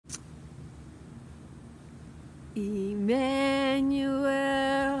Emmanuel,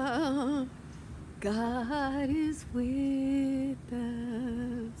 God is with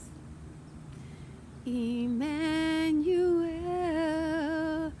us. Emmanuel,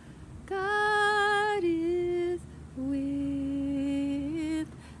 God is with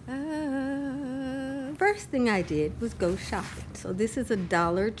us. First thing I did was go shopping. So this is a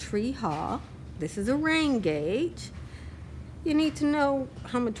Dollartree haul. This is a rain gauge. You need to know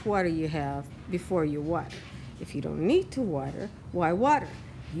how much water you have before you water. If you don't need to water, why water?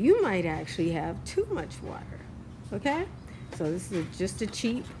 You might actually have too much water, okay? So this is just a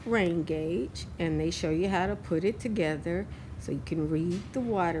cheap rain gauge, and they show you how to put it together so you can read the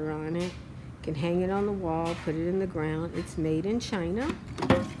water on it. You can hang it on the wall, put it in the ground. It's made in China.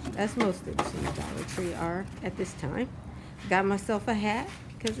 That's most things from Dollar Tree are at this time. Got myself a hat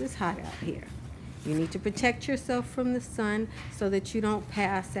because it's hot out here. You need to protect yourself from the sun so that you don't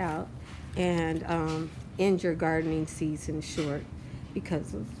pass out and end your gardening season short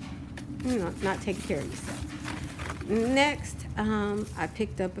because of not taking care of yourself. Next, I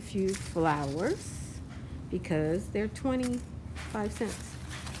picked up a few flowers because they're 25 cents.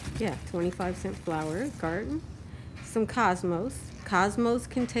 Yeah, 25-cent flower garden. Some cosmos. Cosmos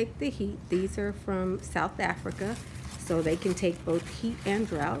can take the heat. These are from South Africa, so they can take both heat and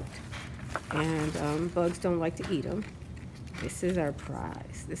drought. And bugs don't like to eat them. This is our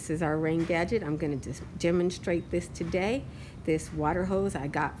prize. This is our rain gadget. I'm going to demonstrate this today. This water hose I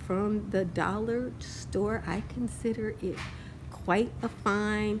got from the dollar store. I consider it quite a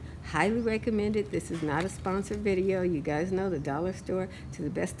find. Highly recommended. This is not a sponsored video. You guys know the dollar store, to the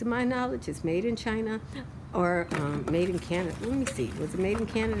best of my knowledge, is made in China or made in Canada. Let me see. Was it made in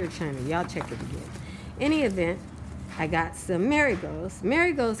Canada or China? Y'all check it again. Any event, I got some marigolds.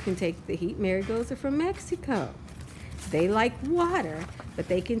 Marigolds can take the heat. Marigolds are from Mexico. They like water, but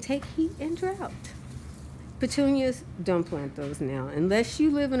they can take heat and drought. Petunias, don't plant those now. Unless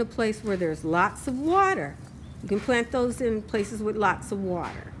you live in a place where there's lots of water. You can plant those in places with lots of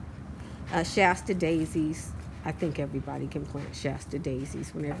water. Shasta daisies, I think everybody can plant Shasta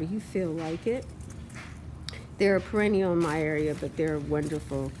daisies whenever you feel like it. They're a perennial in my area, but they're a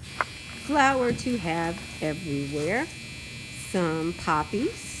wonderful flower to have everywhere. Some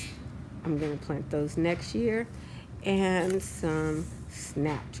poppies. I'm going to plant those next year. And some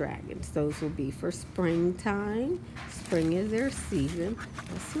snapdragons. Those will be for springtime. Spring is their season.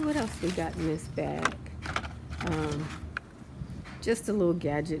 Let's see what else we got in this bag. Just a little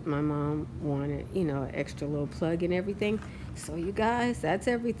gadget my mom wanted, an extra little plug and everything. So you guys, that's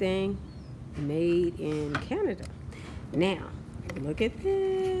everything made in Canada. Now, look at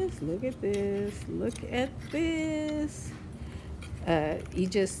this, look at this, look at this. You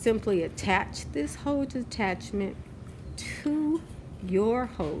just simply attach this hose attachment to your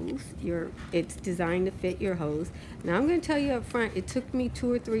hose. It's designed to fit your hose. Now I'm going to tell you up front, it took me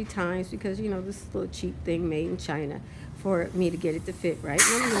 2 or 3 times because this is a little cheap thing made in China for me to get it to fit right.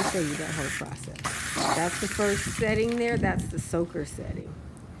 And I'm going to show you that whole process. That's the first setting there. That's the soaker setting.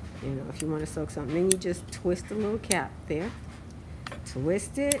 If you want to soak something, then you just twist the little cap there.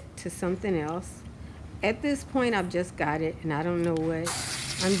 Twist it to something else. At this point, I've just got it, and I don't know what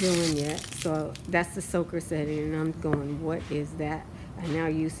I'm doing yet. So that's the soaker setting, and I'm going, what is that? I now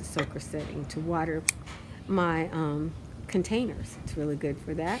use the soaker setting to water my containers. It's really good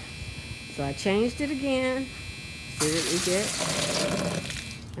for that. So I changed it again. See what we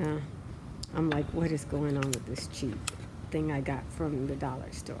get? I'm like, what is going on with this cheap thing I got from the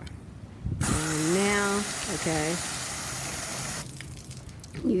dollar store? And now, okay,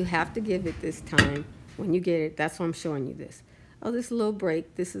 you have to give it this time. When you get it, that's why I'm showing you this. Oh, this little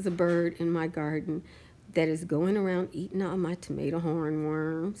break. This is a bird in my garden that is going around eating all my tomato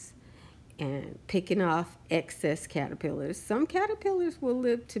hornworms and picking off excess caterpillars. Some caterpillars will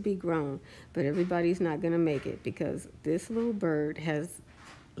live to be grown, but everybody's not going to make it because this little bird has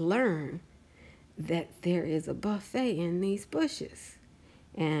learned that there is a buffet in these bushes.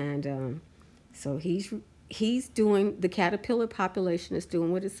 And so he's doing, the caterpillar population is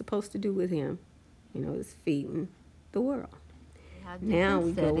doing what it's supposed to do with him. It's feeding the world. Now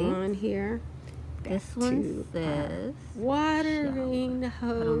we go on here. This one says watering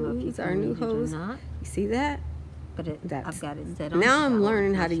hose. Our new hose. You see that? But I've got it set on. Now I'm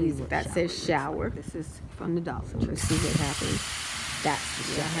learning how to use it. That says shower. This is from the Dollar Tree. Let's see what happens.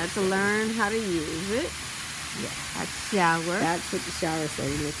 That's I had to learn how to use it. Yeah, that's shower. That's what the shower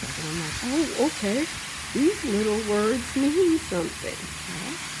says. And I'm like, oh, okay. These little words mean something.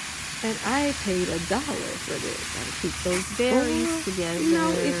 And I paid $1 for this. Gotta keep those berries together.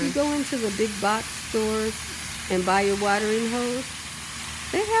 If you go into the big box stores and buy your watering hose,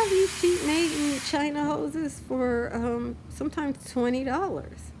 They have these cheap made in China hoses for sometimes $20.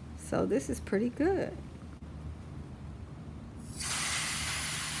 So this is pretty good.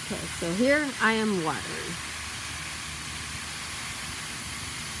 Okay, so here I am watering.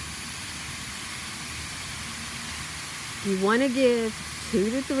 You want to give 2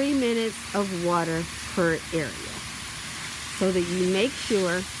 to 3 minutes of water per area so that you make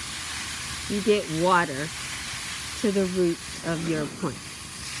sure you get water to the roots of your plant.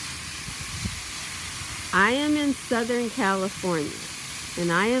 I am in Southern California,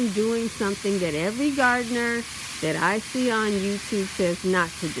 and I am doing something that every gardener that I see on YouTube says not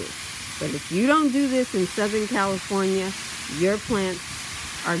to do. But if you don't do this in Southern California, your plants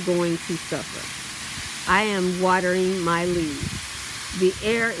are going to suffer. I am watering my leaves. The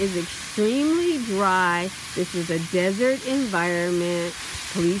air is extremely dry. This is a desert environment.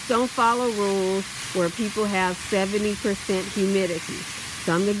 Please don't follow rules where people have 70% humidity.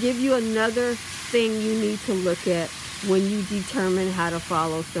 So I'm going to give you another thing you need to look at when you determine how to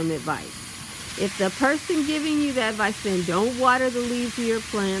follow some advice. If the person giving you that advice then don't water the leaves of your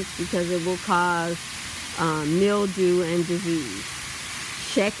plants because it will cause mildew and disease.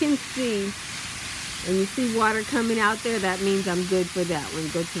 Check and see. And you see water coming out there, that means I'm good for that one.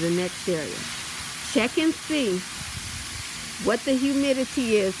 Go to the next area. Check and see what the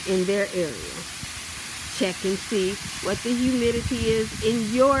humidity is in their area. Check and see what the humidity is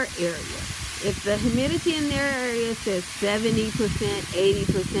in your area. If the humidity in their area says 70%,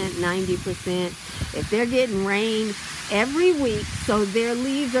 80%, 90%, if they're getting rain every week, so their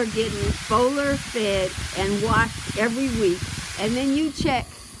leaves are getting foliar fed and washed every week, and then you check,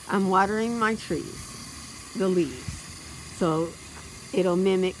 I'm watering my trees, the leaves. So it'll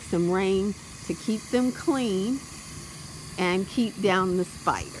mimic some rain to keep them clean and keep down the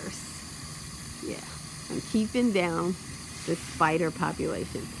spiders. Yeah, I'm keeping down the spider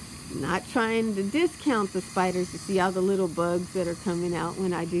population. Not trying to discount the spiders. You see all the little bugs that are coming out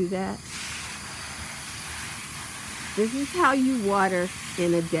when I do that? This is how you water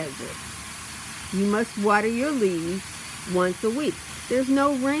in a desert. You must water your leaves once a week. There's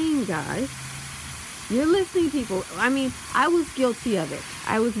no rain, guys. You're listening, people. I mean, I was guilty of it.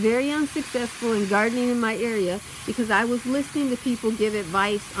 I was very unsuccessful in gardening in my area because I was listening to people give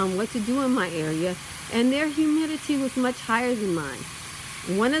advice on what to do in my area, and their humidity was much higher than mine.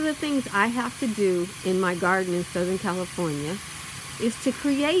 One of the things I have to do in my garden in Southern California is to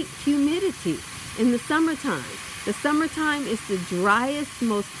create humidity in the summertime. The summertime is the driest,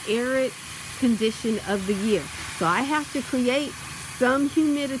 most arid condition of the year. So I have to create some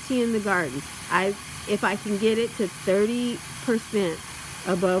humidity in the garden. If I can get it to 30%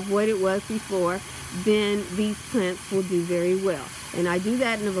 above what it was before, then these plants will do very well. And I do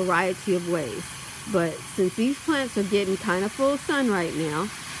that in a variety of ways. But since these plants are getting kind of full of sun right now,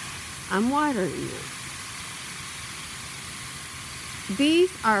 I'm watering them.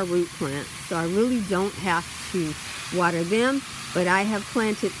 These are root plants, so I really don't have to water them, but I have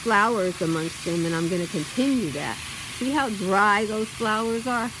planted flowers amongst them, and I'm going to continue that. See how dry those flowers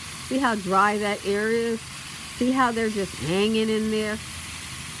are? See how dry that air is? See how they're just hanging in there,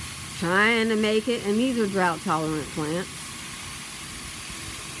 trying to make it? And these are drought-tolerant plants.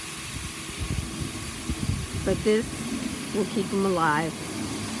 But this will keep them alive,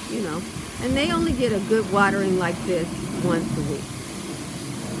 you know. And they only get a good watering like this once a week.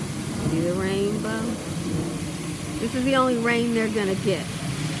 See the rainbow? This is the only rain they're going to get.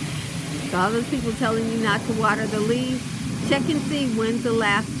 So all those people telling you not to water the leaves, check and see when's the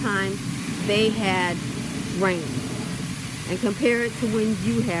last time they had rain. And compare it to when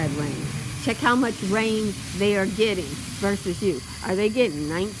you had rain. Check how much rain they are getting versus you. Are they getting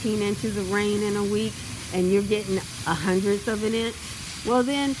 19 inches of rain in a week? And you're getting 1/100th of an inch, well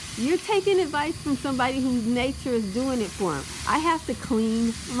then you're taking advice from somebody whose nature is doing it for them. I have to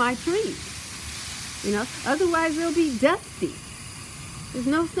clean my trees, you know, otherwise they'll be dusty. There's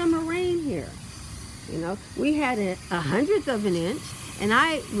no summer rain here. You know, we had 1/100th of an inch, and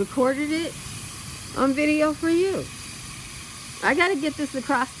I recorded it on video for you. I got to get this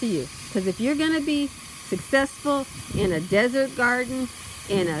across to you, because if you're going to be successful in a desert garden,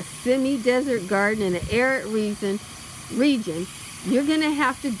 in a semi-desert garden, in an arid region, you're going to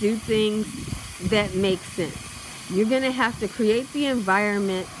have to do things that make sense. You're going to have to create the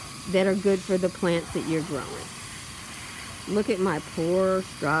environment that are good for the plants that you're growing. Look at my poor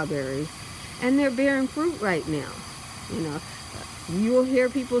strawberries. And they're bearing fruit right now. You know, you will hear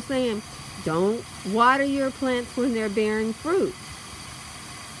people saying, don't water your plants when they're bearing fruit.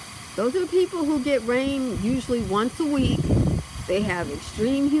 Those are people who get rain usually once a week. They have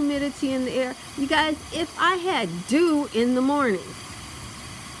extreme humidity in the air. You guys, if I had dew in the morning,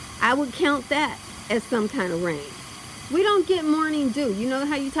 I would count that as some kind of rain. We don't get morning dew. You know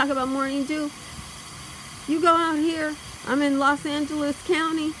how you talk about morning dew? You go out here, I'm in Los Angeles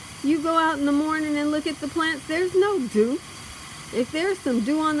County, you go out in the morning and look at the plants, there's no dew. If there's some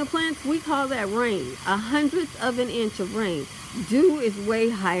dew on the plants, we call that rain. 1/100th of an inch of rain. Dew is way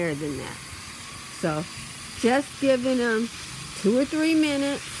higher than that. So just giving them 2 or 3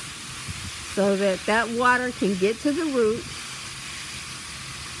 minutes so that that water can get to the roots.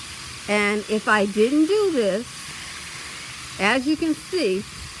 And if I didn't do this, as you can see,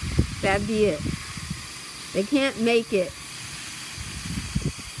 that'd be it. They can't make it,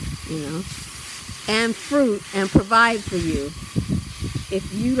 you know, and fruit and provide for you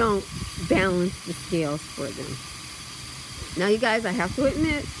if you don't balance the scales for them. Now, you guys, I have to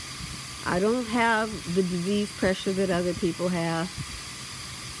admit, I don't have the disease pressure that other people have,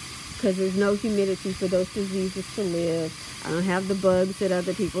 because there's no humidity for those diseases to live. I don't have the bugs that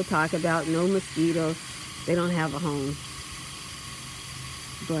other people talk about, no mosquitoes. They don't have a home.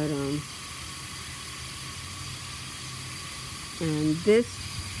 But, and this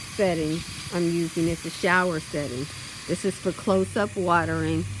setting I'm using, it's a shower setting. This is for close-up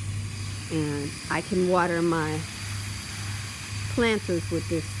watering, and I can water my planters with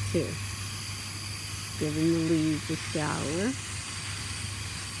this too. Giving the leaves a shower.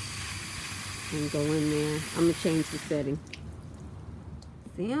 And go in there. I'm going to change the setting.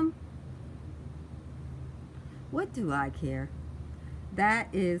 See them? What do I care? That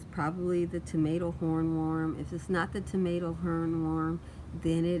is probably the tomato hornworm. If it's not the tomato hornworm,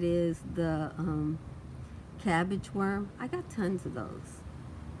 then it is the cabbage worm. I got tons of those.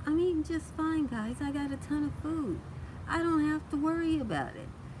 I'm eating just fine, guys. I got a ton of food. I don't have to worry about it.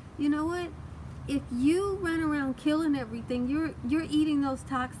 You know what? If you run around killing everything, you're eating those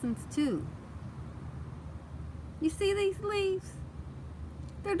toxins too. You see these leaves?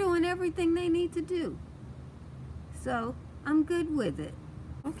 They're doing everything they need to do. So I'm good with it.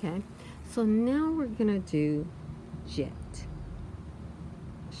 Okay, so now we're gonna do jet.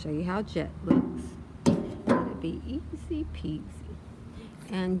 Show you how jet looks. It'll be easy peasy.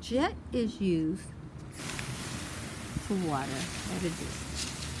 And jet is used to water at a distance.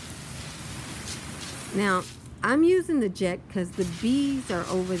 Now, I'm using the jet because the bees are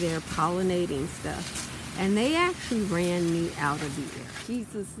over there pollinating stuff. And they actually ran me out of the air.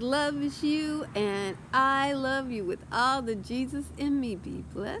 Jesus loves you, and I love you with all the Jesus in me. Be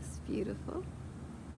blessed, beautiful.